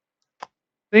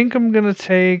think I'm gonna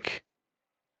take.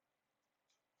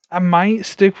 I might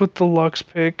stick with the Lux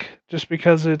pick just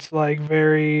because it's like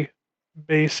very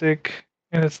basic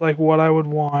and it's like what I would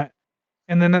want.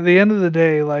 And then at the end of the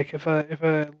day, like if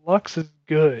a Lux is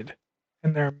good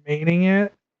and they're maining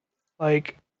it,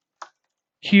 like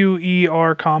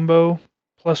QER combo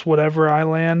plus whatever I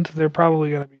land, they're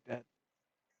probably gonna be dead.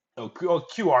 Oh,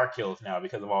 QR kills now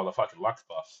because of all the fucking Lux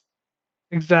buffs.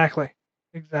 Exactly.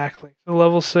 Exactly. So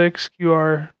level 6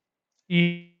 QRE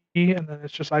and then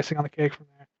it's just icing on the cake from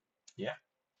there. Yeah, yeah.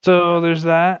 So there's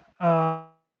that.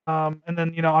 And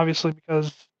then obviously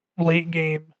because late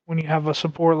game when you have a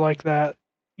support like that,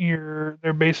 they're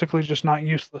basically just not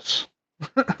useless.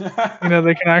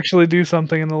 They can actually do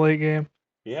something in the late game.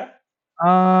 yeah.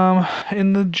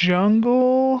 In the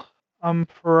jungle, I'm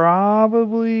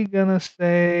probably gonna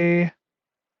say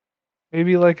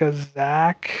maybe like a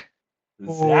Zac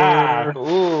Zach. or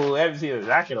Ooh, I haven't seen a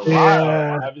Zach in a while.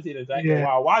 yeah, I haven't seen a Zach in a yeah.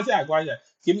 while. Why Zach? Why Zach?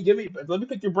 Give me. Let me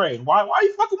pick your brain. Why are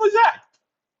you fucking with Zach?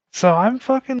 So I'm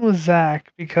fucking with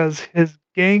Zac because his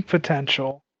gank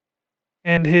potential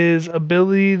and his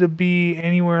ability to be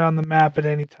anywhere on the map at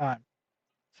any time.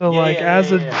 So Yeah, like yeah, yeah,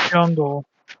 as a yeah, yeah. jungle,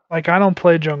 like I don't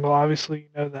play jungle, obviously you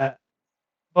know that.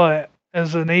 But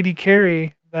as an AD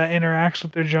carry that interacts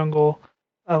with their jungle,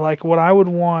 like what I would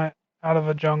want out of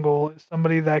a jungle is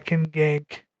somebody that can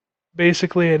gank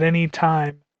basically at any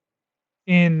time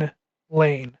in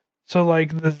lane. So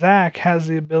like the Zac has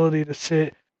the ability to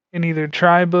sit in either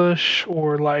tri bush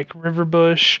or like river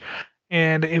bush.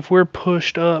 And if we're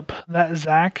pushed up, that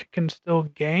Zac can still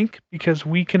gank because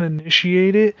we can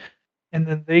initiate it and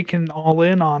then they can all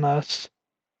in on us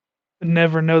and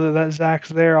never know that that Zac's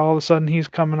there. All of a sudden he's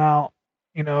coming out,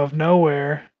 of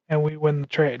nowhere and we win the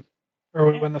trade or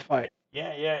we Yeah, win the fight.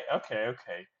 yeah, yeah. Okay,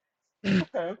 okay,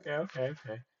 okay, okay, okay,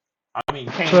 okay. I mean,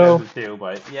 Kane does So it too,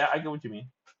 but yeah, I get what you mean.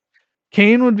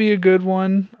 Kane would be a good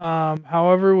one.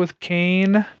 However, with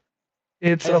Kane,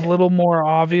 it's a His, little more his,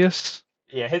 obvious.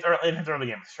 yeah, his early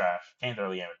game is trash. Kane's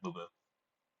early game is boo boo.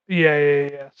 Yeah, yeah,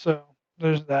 yeah. So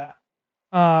there's that.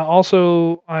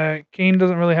 Also, Kane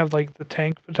doesn't really have like the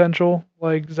tank potential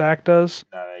like Zach does.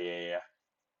 Yeah, yeah,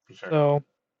 for sure. So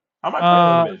I might play a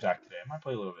little uh, bit of Zach today. I might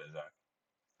play a little bit of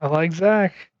I like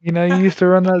Zach. You Zach. used to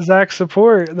run that Zach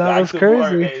support. That Zach was support,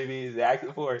 crazy. baby. Zach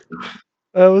support.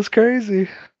 That was crazy.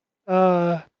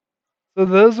 Uh, so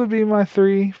those would be my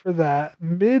three for that.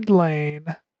 Mid lane.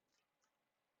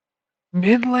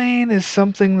 Mid lane is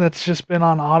something that's just been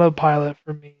on autopilot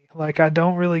for me. Like I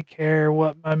don't really care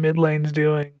what my mid lane's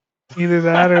doing. Either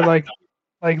that or like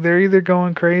they're either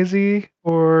going crazy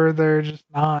or they're just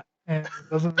not, and it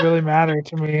doesn't really matter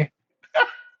to me.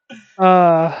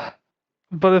 Uh,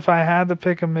 but if I had to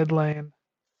pick a mid lane,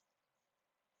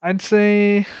 I'd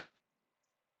say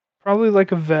probably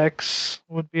like a Vex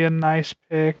would be a nice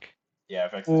pick, Yeah,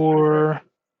 FX is pretty good. or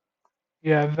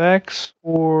yeah, Vex,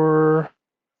 or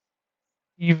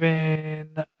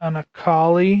even an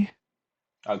Akali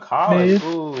Akali. mid.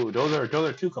 Ooh, those are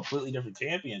two completely different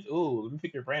champions. Ooh, let me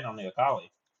pick your brain on the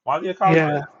Akali. Why the Akali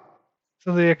Yeah. good?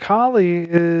 So the Akali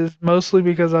is mostly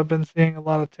because I've been seeing a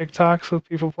lot of TikToks with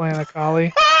people playing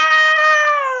Akali.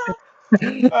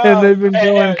 And they've been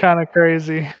going Hey, kind of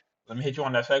crazy. let me hit you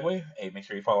on that segue. Hey, make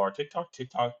sure you follow our TikTok,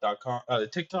 TikTok.com.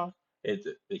 TikTok is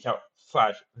the account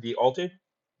slash the altered.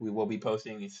 We will be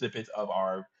posting snippets of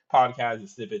our podcast and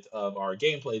snippets of our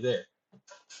gameplay there.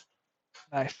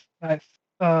 Nice, nice.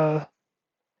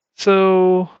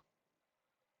 So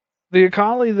the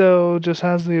Akali though just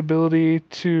has the ability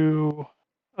to.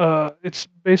 It's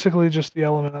basically just the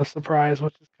element of surprise,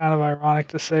 which is kind of ironic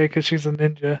to say because she's a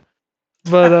ninja.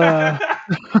 But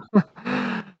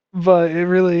but it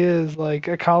really is like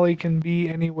Akali can be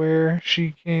anywhere.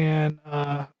 She can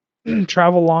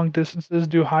travel long distances,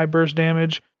 do high burst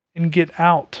damage, and get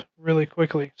out really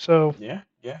quickly. So yeah,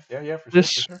 for sure, for this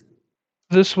sure.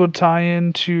 this would tie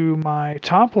into my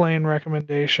top lane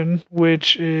recommendation,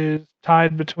 which is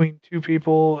tied between two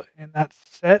people, and that's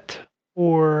Set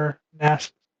or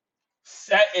Nasus.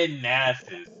 Set in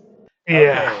Nasus.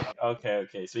 Yeah,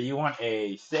 Okay. So you want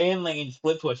a stay in lane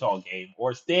split push all game,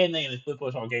 or stay in lane and split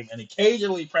push all game, and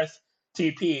occasionally press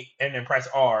TP and then press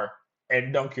R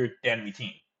and dunk your enemy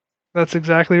team. that's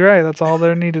exactly right. That's all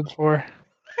they're needed for.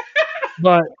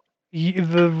 But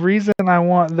the reason I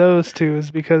want those two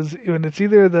is because when it's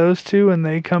either of those two and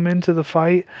they come into the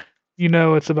fight, you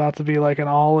know it's about to be like an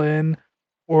all in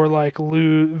or like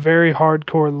lose, very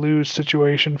hardcore lose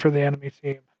situation for the enemy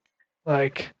team.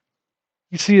 Like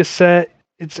you see a set,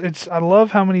 it's I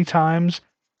love how many times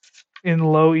in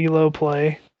low elo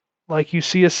play, like you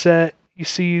see a set, you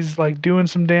see he's like doing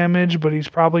some damage, but he's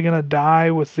probably gonna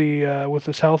die with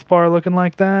his health bar looking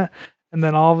like that, and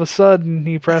then all of a sudden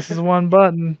he presses one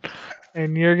button,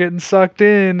 and you're getting sucked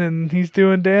in, and he's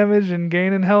doing damage and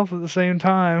gaining health at the same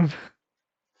time.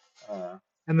 Uh,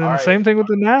 And all then the right. same thing with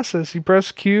the Nasus. You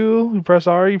press Q, you press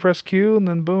R, you press Q, and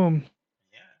then boom.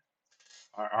 Yeah.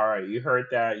 All right. You heard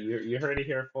that. You heard it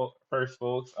here first,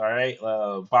 folks. All right.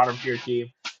 Bottom tier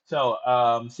team. So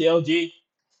CLG.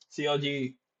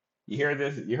 You hear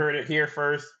this? You heard it here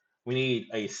first. We need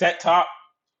a set top.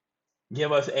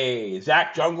 Give us a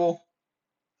Zac jungle.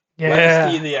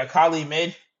 Let's see Yeah. the Akali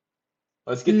mid.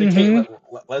 Let's get the Mm-hmm.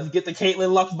 Caitlyn. Let's get the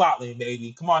Caitlyn Lux bot lane,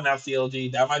 baby. Come on now,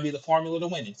 CLG. That might be the formula to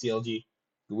win it, CLG.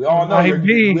 We It all know might you're.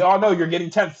 We be. all know you're getting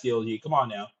 10th, CLG. Come on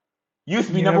now. Used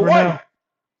to be You number never one. know.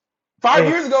 5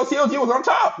 years Hey, ago, CLG was on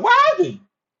top. What happened?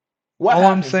 What all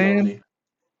I'm happened, saying CLG?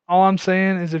 All I'm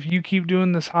saying is if you keep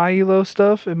doing this high elo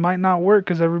stuff, it might not work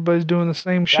because everybody's doing the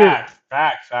same shit. Facts,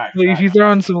 facts, facts, But if you facts,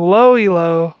 throw in facts. some low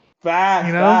elo, Facts,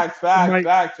 you know, facts, it facts, might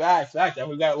facts, facts, facts. And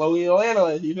we got Lower Elo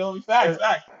Analyst. You feel me? Facts, uh,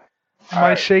 facts. it All might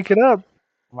right. shake it up.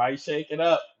 Might shake it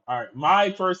up. All right. My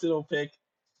personal pick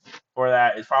for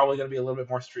that is probably going to be a little bit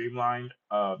more streamlined.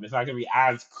 It's not going to be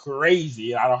as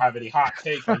crazy. I don't have any hot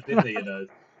takes like this nigga does.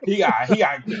 He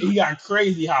got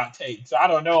crazy hot takes. I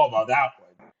don't know about that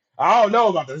one. I don't know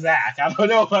about the Zach. I don't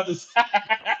know about the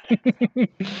Zach.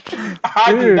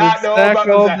 I do Dude, not it's know Zach about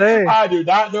the all Zach. day. I do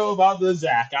not know about the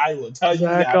Zach. I will tell you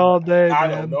Zach that all much. day, I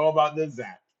don't man. know about the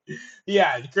Zach.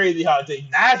 Yeah, it's crazy hot take.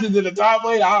 Nash is in the top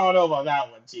lane. I don't know about that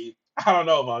one, Chief. I don't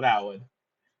know about that one.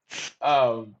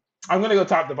 Um, I'm gonna go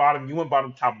top to bottom. You went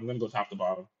bottom to top. I'm gonna go top to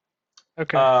bottom.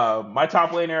 Okay. My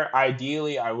top laner,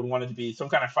 ideally, I would want it to be some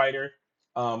kind of fighter.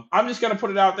 I'm just gonna put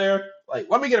it out there. Like,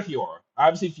 let me get a Fiora.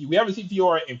 Obviously, we haven't seen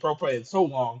Fiora in pro play in so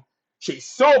long. She's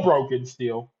so broken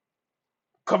still.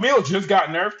 Camille just got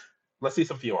nerfed. Let's see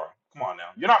some Fiora. Come on now.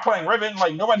 You're not playing Riven.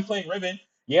 Like, nobody's playing Riven.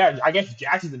 Yeah, I guess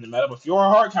Jax is in the meta, but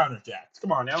Fiora hard counters Jax.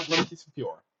 Come on now. Let me see some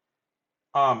Fiora.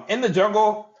 In the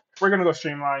jungle, we're gonna go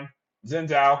streamline. Xin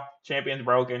Zhao, champion's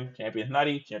broken, champion's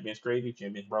nutty, champion's crazy,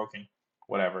 champion's broken,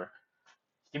 whatever.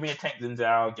 Give me a tank Xin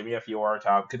Zhao, give me a Fiora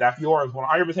top, because that Fiora is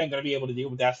 100% gonna be able to deal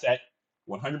with that set,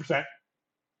 100%.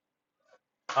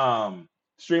 Um,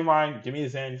 Streamline, give me a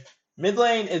Zen. Mid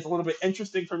lane is a little bit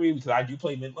interesting for me because I do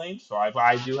play mid lane, so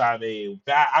I do have I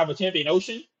have a champion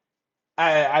ocean,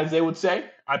 as they would say.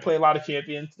 I play a lot of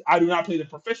champions. I do not play them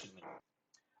proficiently.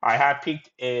 I have peaked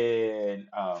in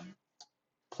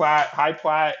plat, high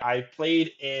plat. I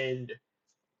played in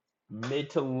mid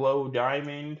to low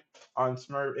diamond on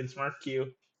Smurf in Smurf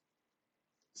Q.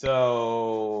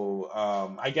 So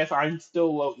I guess I'm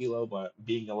still low elo, but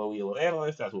being a low elo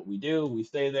analyst, that's what we do. We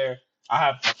stay there. I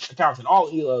have accounts in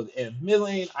all elos and mid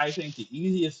lane. I think the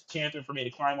easiest champion for me to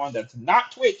climb on that's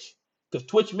not Twitch, because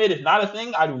Twitch mid is not a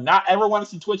thing. I do not ever want to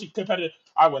see Twitch in competitive.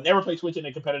 I will never play Twitch in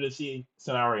a competitive scene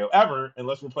scenario ever,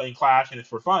 unless we're playing Clash and it's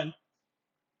for fun.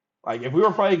 Like if we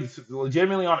were playing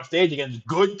legitimately on a stage against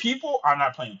good people, I'm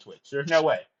not playing Twitch. There's no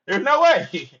way. There's no way.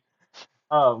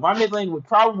 My mid lane would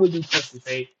probably be Twisted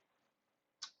Fate.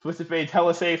 Twisted Fate's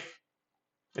hella safe,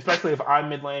 especially if I'm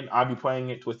mid lane. I'd be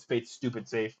playing it. Twisted Fate's stupid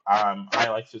safe. I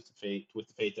like Twisted Fate.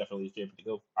 Twisted Fate definitely is champion to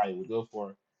go. I would go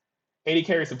for. AD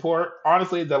carry support.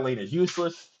 Honestly, the lane is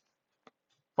useless.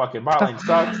 Fucking bot lane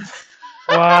sucks.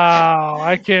 Wow,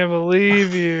 I can't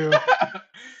believe you.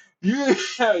 you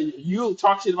you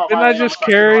talk shit about Didn't my I lane, I'm gonna just talk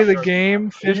shit carry about the yours. game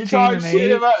You 15 talk and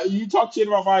shit 8?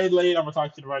 about my lane, I'm gonna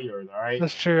talk shit about yours, alright?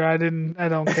 That's true. I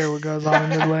don't care what goes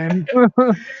on in mid lane.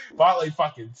 Bot lane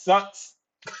fucking sucks.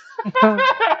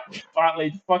 Bot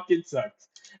lane fucking sucks.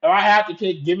 If I have to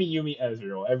pick, give me Yumi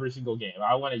Ezreal every single game.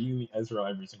 I want a Yumi Ezreal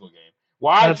every single game.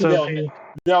 Why? That's Because OP.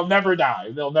 they'll never die.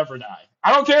 They'll never die.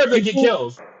 I don't care if they get People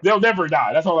kills. They'll never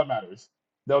die. That's all that matters.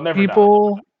 They'll never die.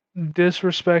 people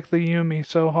disrespect the Yumi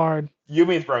so hard.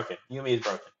 Yumi is broken. Yumi is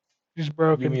broken. She's Yumi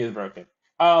broken. is broken.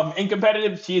 In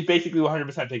competitive, she is basically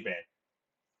 100% pick ban.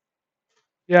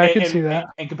 Yeah, I In, could see in, that.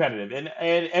 in competitive,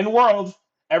 in worlds,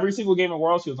 every single game in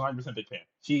worlds, she was 100% pick ban.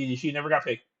 She never got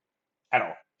picked at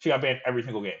all. She got banned every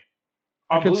single game.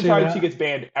 I On could blue see side, she that. gets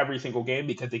banned every single game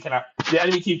because they cannot. The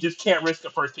enemy team just can't risk the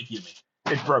first pick Yumi.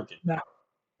 It's broken. No.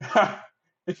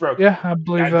 It's broken. Yeah, I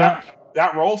believe That that that.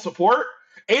 that role support.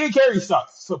 AD carry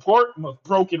sucks. Support most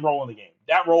broken role in the game.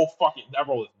 That role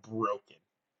is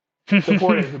broken.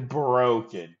 Support is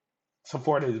broken.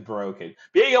 Support is broken.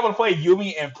 Being able to play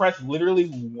Yumi and press literally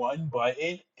one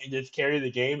button and just carry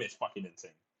the game is fucking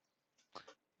insane.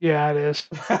 Yeah, it is.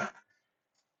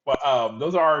 But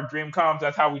those are our dream comps.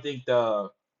 That's how we think the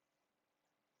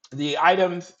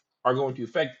items are going to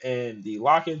affect and the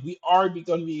lock-ins. We are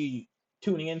going to be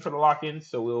tuning in for the lock-ins,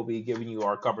 so we'll be giving you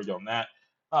our coverage on that.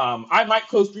 I might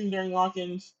co-stream during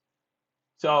lock-ins,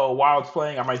 so while it's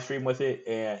playing, I might stream with it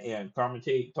and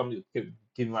commentate. Tell me, give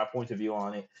me my point of view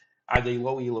on it. As a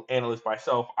low elo analyst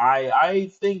myself,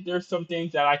 I think there's some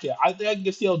things that I think I can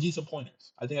give CLG some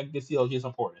pointers. I think I can give CLG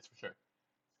some pointers for sure.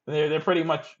 They're pretty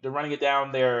much they're running it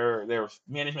down. Their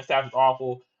management staff is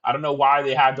awful. I don't know why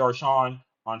they had Darshawn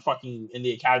on fucking in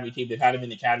the academy team. They've had him in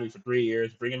the academy for 3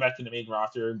 years. Bring him back to the main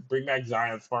roster. Bring back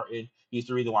Zion Spartan. He's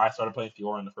the reason why I started playing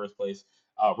Fiora in the first place.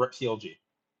 Rip CLG.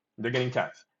 They're getting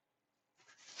tense.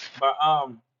 But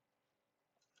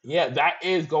yeah, that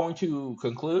is going to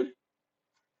conclude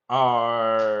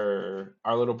our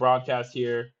little broadcast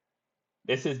here.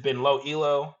 This has been Low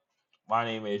Elo. My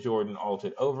name is Jordan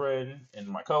Alton Overend, and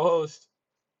my co-host.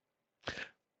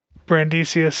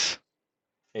 Brandisius.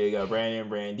 Here you go, Brandon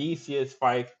Brandisius,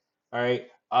 Spike. All right.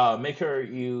 Make sure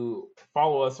you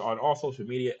follow us on all social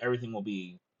media. Everything will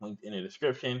be linked in the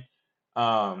description.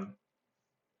 Um,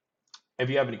 if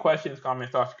you have any questions,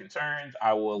 comments, thoughts, concerns,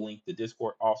 I will link the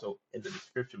Discord also in the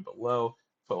description below.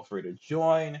 Feel free to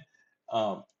join.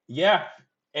 Yeah,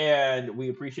 and we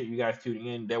appreciate you guys tuning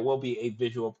in. There will be a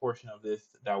visual portion of this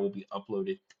that will be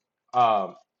uploaded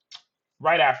um,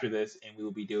 right after this, and we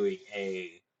will be doing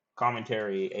a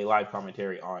live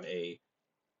commentary on a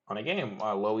game,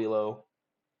 low elo,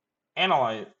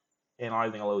 analyze,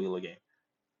 analyzing a low elo game.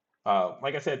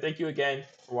 Like I said, thank you again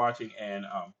for watching, and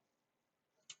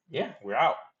yeah, we're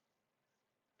out.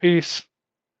 Peace.